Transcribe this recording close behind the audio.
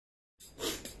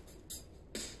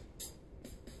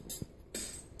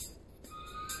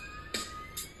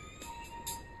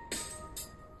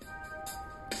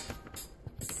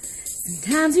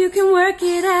Sometimes you can work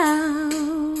it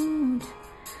out,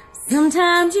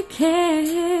 sometimes you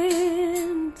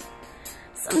can't.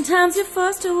 Sometimes you're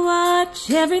forced to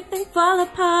watch everything fall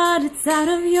apart. It's out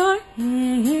of your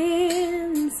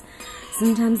hands.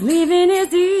 Sometimes leaving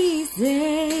is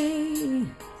easy,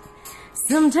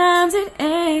 sometimes it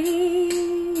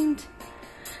ain't.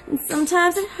 And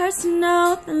sometimes it hurts to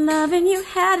know the loving you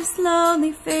had is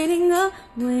slowly fading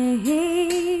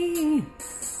away.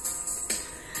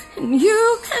 And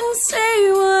you can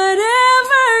say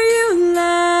whatever you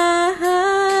like,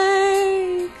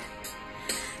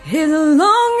 as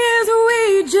long as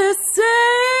we just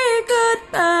say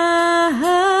goodbye.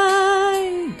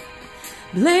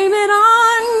 Blame it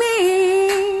on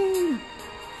me,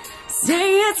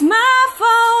 say it's my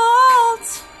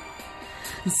fault,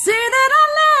 say that I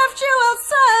left you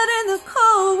outside in the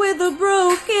cold with a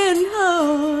broken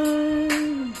heart.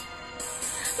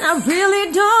 I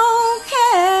really don't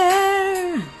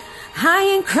care, I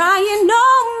ain't crying no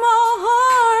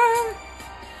more.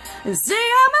 Say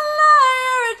I'm a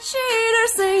liar, a cheater,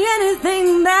 say anything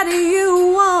that you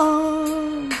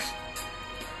want.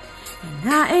 And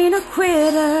I ain't a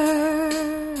quitter,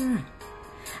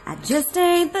 I just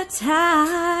ain't the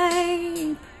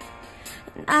type.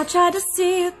 And I tried to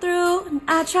see it through, and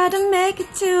I tried to make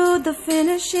it to the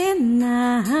finishing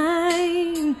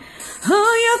line.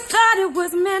 Oh, you thought it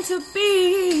was meant to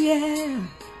be, yeah,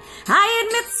 I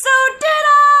admit so did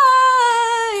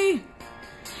I.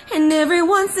 And every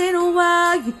once in a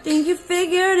while you think you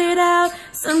figured it out.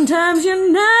 Sometimes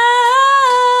you're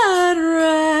not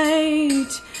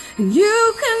right. And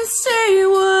you can say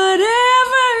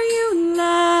whatever you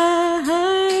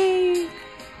like,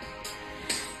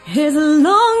 as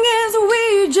long as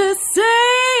we just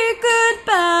say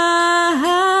goodbye.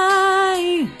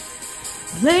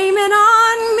 Blame it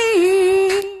on me,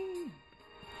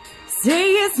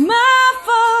 say it's my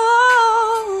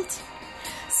fault,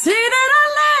 say that I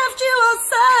left you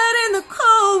outside in the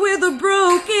cold with a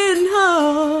broken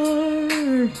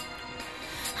heart.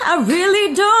 I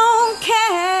really don't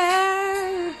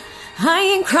care, I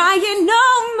ain't crying no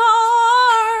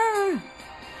more.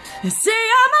 Say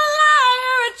I'm a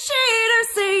liar, a cheater,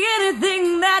 say anything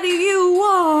that you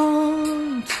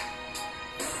want,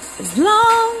 as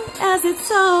long as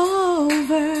it's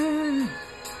over.